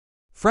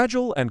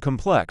fragile and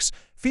complex,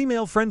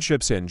 female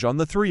friendships hinge on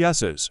the three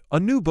S's. A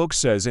new book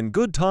says in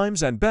good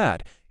times and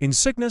bad, in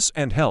sickness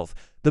and health,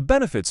 the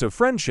benefits of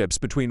friendships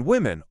between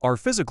women are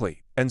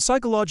physically and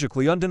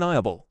psychologically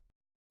undeniable.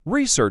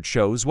 Research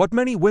shows what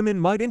many women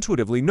might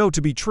intuitively know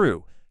to be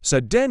true,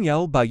 said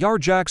Danielle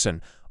Bayard Jackson,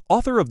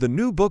 author of the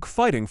new book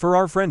Fighting for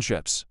Our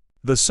Friendships.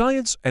 The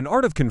Science and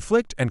Art of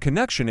Conflict and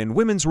Connection in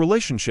Women's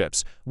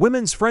Relationships.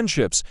 Women's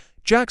friendships,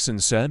 Jackson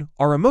said,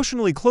 are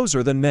emotionally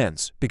closer than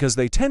men's because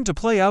they tend to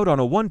play out on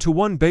a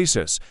one-to-one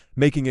basis,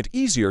 making it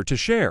easier to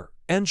share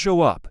and show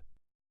up.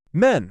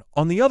 Men,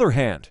 on the other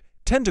hand,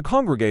 tend to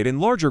congregate in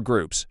larger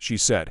groups, she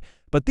said,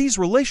 but these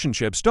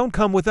relationships don't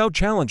come without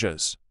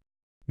challenges.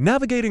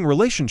 Navigating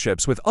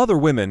relationships with other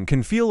women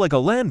can feel like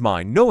a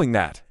landmine, knowing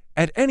that,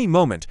 at any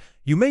moment,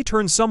 you may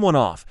turn someone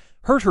off,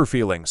 hurt her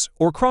feelings,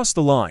 or cross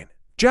the line,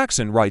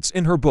 Jackson writes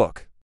in her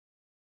book.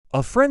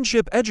 A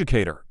friendship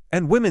educator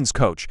and women's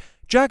coach,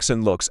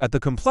 Jackson looks at the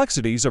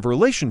complexities of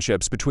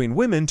relationships between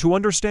women to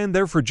understand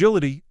their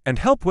fragility and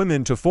help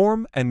women to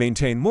form and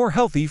maintain more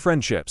healthy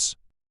friendships.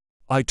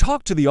 I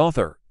talked to the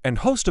author and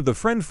host of the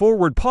Friend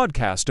Forward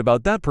podcast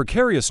about that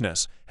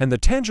precariousness and the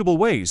tangible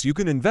ways you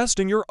can invest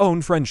in your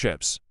own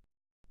friendships.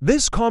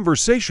 This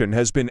conversation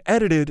has been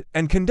edited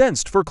and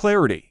condensed for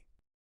clarity.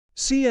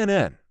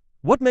 CNN.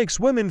 What makes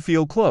women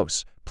feel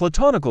close,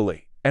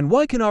 platonically, and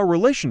why can our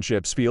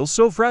relationships feel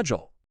so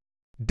fragile?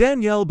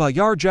 Danielle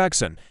Bayard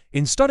Jackson.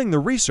 In studying the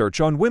research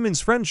on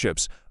women's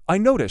friendships, I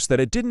noticed that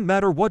it didn't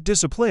matter what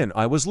discipline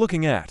I was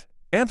looking at: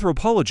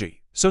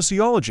 anthropology,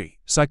 sociology,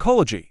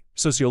 psychology,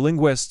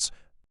 sociolinguists.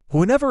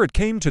 Whenever it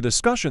came to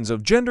discussions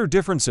of gender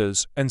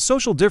differences and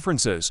social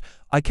differences,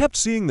 I kept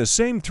seeing the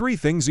same three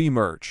things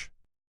emerge.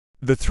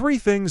 The three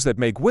things that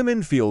make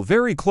women feel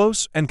very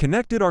close and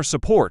connected are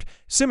support,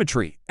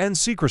 symmetry, and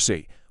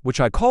secrecy, which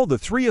I call the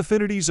three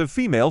affinities of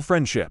female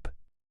friendship.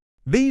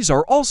 These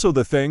are also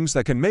the things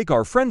that can make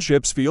our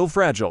friendships feel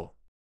fragile.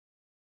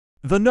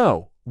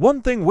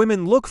 One thing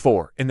women look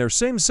for in their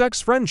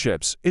same-sex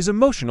friendships is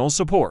emotional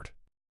support.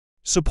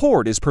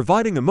 Support is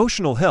providing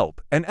emotional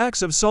help and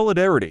acts of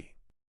solidarity.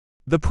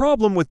 The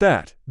problem with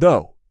that,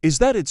 though, is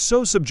that it's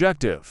so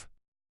subjective.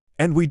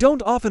 And we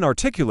don't often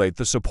articulate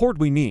the support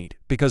we need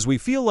because we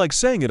feel like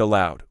saying it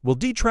aloud will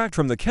detract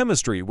from the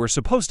chemistry we're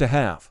supposed to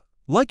have.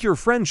 Like your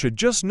friend should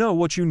just know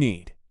what you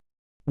need.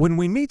 When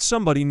we meet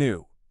somebody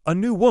new, a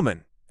new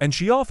woman, and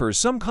she offers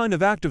some kind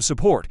of act of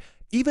support,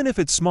 even if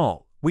it's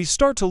small, we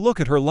start to look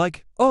at her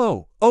like,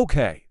 oh,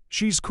 okay,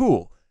 she's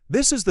cool.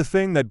 This is the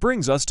thing that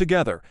brings us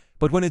together,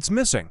 but when it's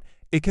missing,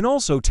 it can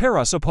also tear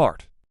us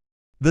apart.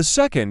 The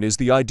second is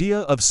the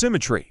idea of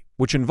symmetry,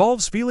 which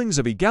involves feelings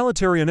of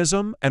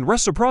egalitarianism and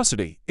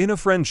reciprocity in a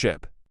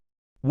friendship.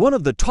 One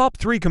of the top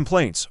three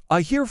complaints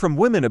I hear from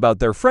women about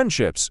their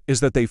friendships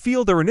is that they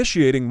feel they're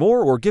initiating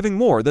more or giving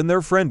more than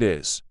their friend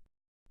is.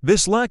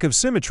 This lack of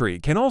symmetry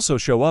can also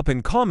show up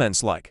in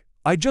comments like,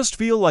 "I just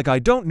feel like I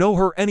don't know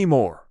her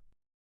anymore."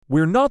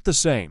 We're not the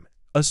same.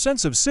 A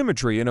sense of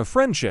symmetry in a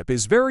friendship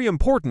is very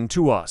important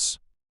to us.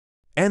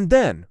 And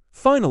then,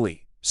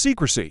 finally,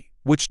 secrecy,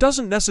 which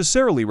doesn't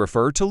necessarily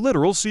refer to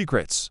literal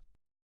secrets.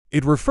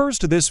 It refers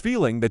to this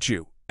feeling that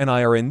you and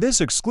I are in this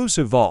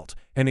exclusive vault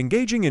and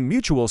engaging in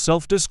mutual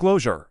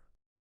self-disclosure.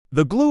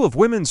 The glue of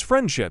women's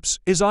friendships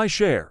is I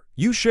share,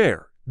 you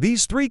share.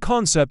 These three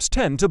concepts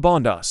tend to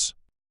bond us.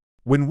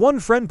 When one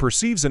friend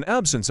perceives an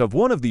absence of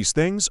one of these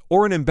things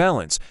or an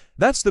imbalance,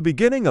 that's the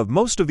beginning of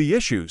most of the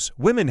issues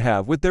women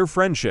have with their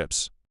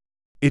friendships.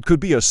 It could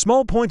be a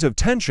small point of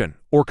tension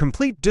or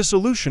complete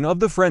dissolution of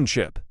the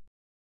friendship.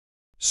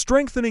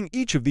 Strengthening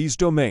each of these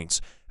domains,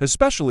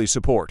 especially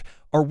support,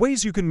 are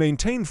ways you can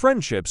maintain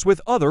friendships with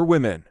other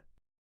women.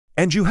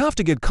 And you have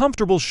to get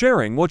comfortable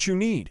sharing what you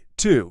need,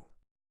 too.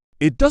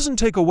 It doesn't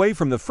take away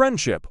from the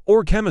friendship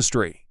or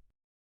chemistry.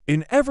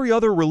 In every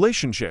other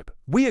relationship,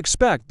 we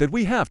expect that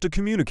we have to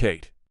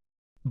communicate.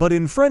 But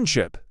in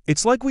friendship,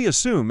 it's like we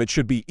assume it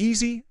should be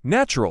easy,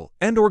 natural,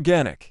 and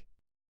organic.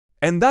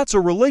 And that's a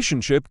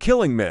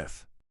relationship-killing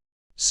myth.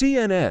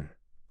 CNN.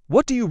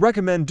 What do you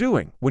recommend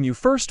doing when you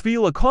first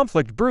feel a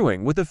conflict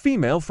brewing with a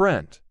female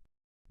friend?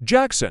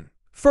 Jackson.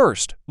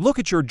 First, look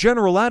at your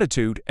general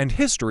attitude and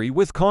history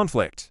with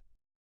conflict.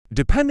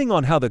 Depending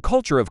on how the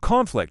culture of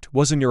conflict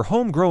was in your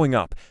home growing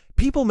up,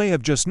 people may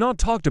have just not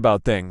talked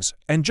about things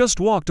and just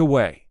walked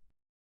away.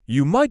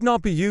 You might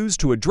not be used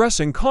to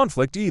addressing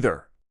conflict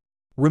either.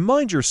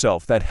 Remind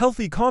yourself that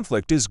healthy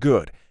conflict is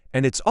good,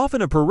 and it's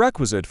often a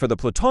prerequisite for the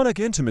platonic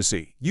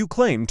intimacy you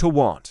claim to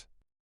want.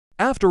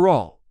 After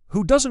all,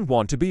 who doesn't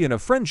want to be in a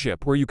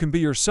friendship where you can be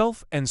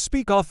yourself and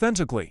speak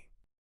authentically?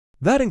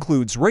 That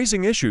includes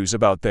raising issues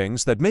about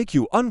things that make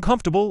you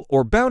uncomfortable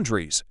or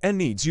boundaries and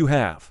needs you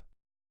have.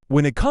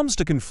 When it comes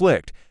to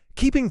conflict,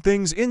 keeping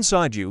things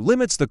inside you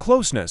limits the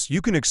closeness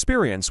you can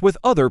experience with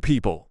other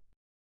people.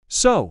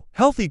 So,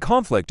 healthy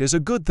conflict is a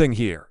good thing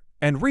here,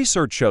 and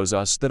research shows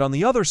us that on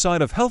the other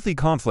side of healthy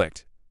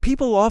conflict,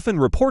 people often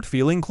report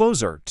feeling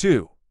closer,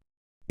 too.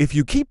 If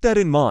you keep that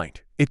in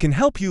mind, it can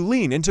help you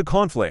lean into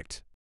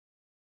conflict.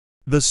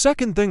 The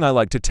second thing I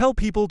like to tell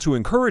people to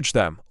encourage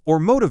them or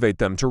motivate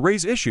them to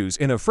raise issues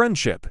in a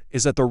friendship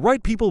is that the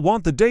right people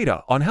want the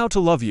data on how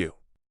to love you.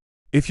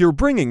 If you're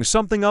bringing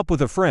something up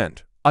with a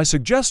friend, I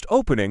suggest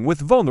opening with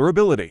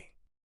vulnerability.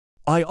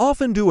 I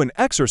often do an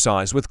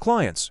exercise with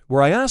clients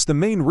where I ask the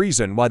main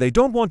reason why they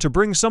don't want to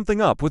bring something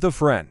up with a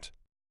friend.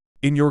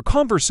 In your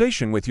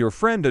conversation with your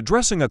friend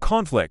addressing a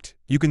conflict,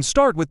 you can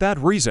start with that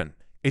reason.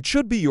 It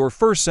should be your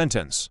first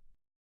sentence.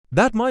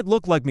 That might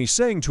look like me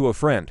saying to a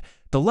friend,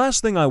 "The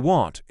last thing I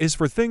want is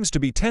for things to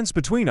be tense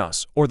between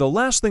us," or "The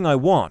last thing I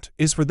want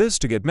is for this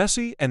to get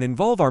messy and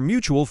involve our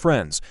mutual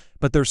friends,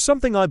 but there's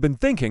something I've been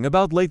thinking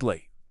about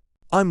lately."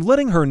 I'm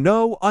letting her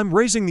know I'm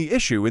raising the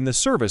issue in the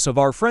service of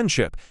our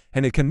friendship,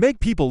 and it can make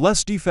people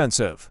less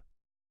defensive.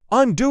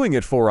 I'm doing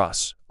it for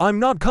us. I'm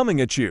not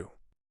coming at you.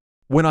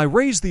 When I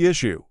raise the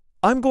issue,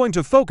 I'm going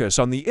to focus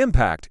on the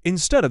impact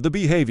instead of the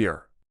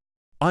behavior.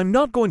 I'm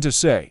not going to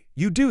say,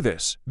 "You do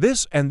this,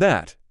 and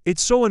that.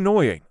 It's so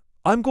annoying."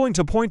 I'm going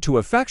to point to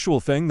a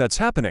factual thing that's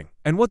happening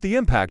and what the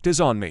impact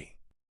is on me.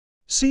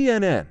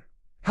 CNN.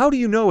 How do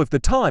you know if the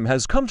time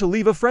has come to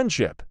leave a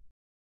friendship?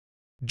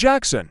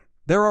 Jackson.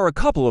 There are a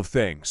couple of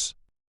things.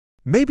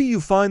 Maybe you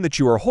find that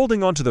you are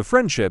holding on to the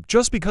friendship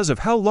just because of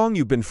how long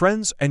you've been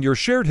friends and your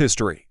shared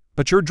history,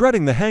 but you're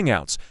dreading the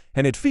hangouts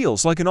and it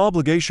feels like an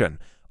obligation.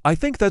 I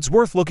think that's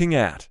worth looking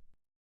at.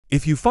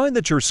 If you find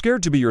that you're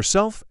scared to be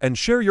yourself and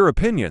share your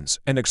opinions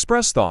and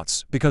express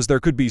thoughts because there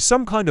could be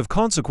some kind of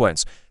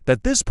consequence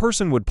that this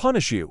person would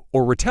punish you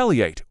or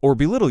retaliate or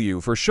belittle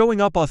you for showing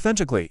up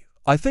authentically,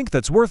 I think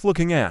that's worth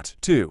looking at,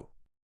 too.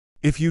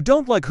 If you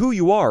don't like who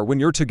you are when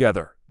you're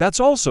together, that's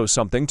also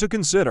something to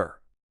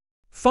consider.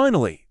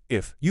 Finally,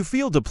 if you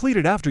feel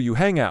depleted after you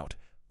hang out,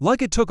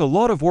 like it took a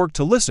lot of work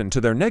to listen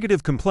to their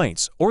negative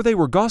complaints or they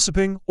were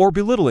gossiping or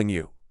belittling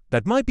you,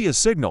 that might be a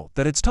signal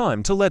that it's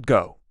time to let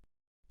go.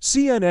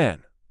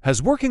 CNN.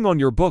 Has working on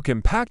your book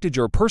impacted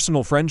your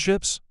personal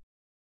friendships?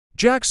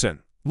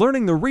 Jackson.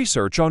 Learning the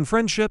research on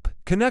friendship,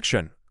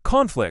 connection,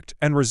 conflict,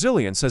 and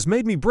resilience has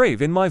made me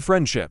brave in my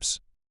friendships.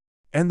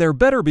 And they're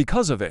better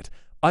because of it.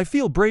 I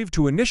feel brave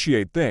to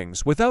initiate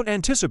things without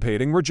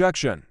anticipating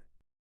rejection.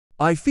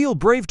 I feel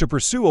brave to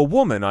pursue a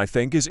woman I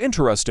think is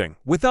interesting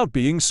without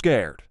being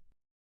scared.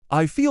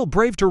 I feel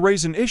brave to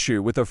raise an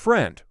issue with a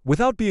friend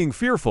without being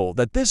fearful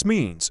that this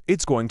means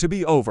it's going to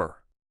be over.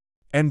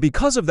 And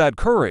because of that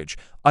courage,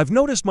 I've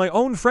noticed my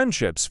own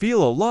friendships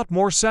feel a lot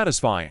more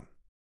satisfying.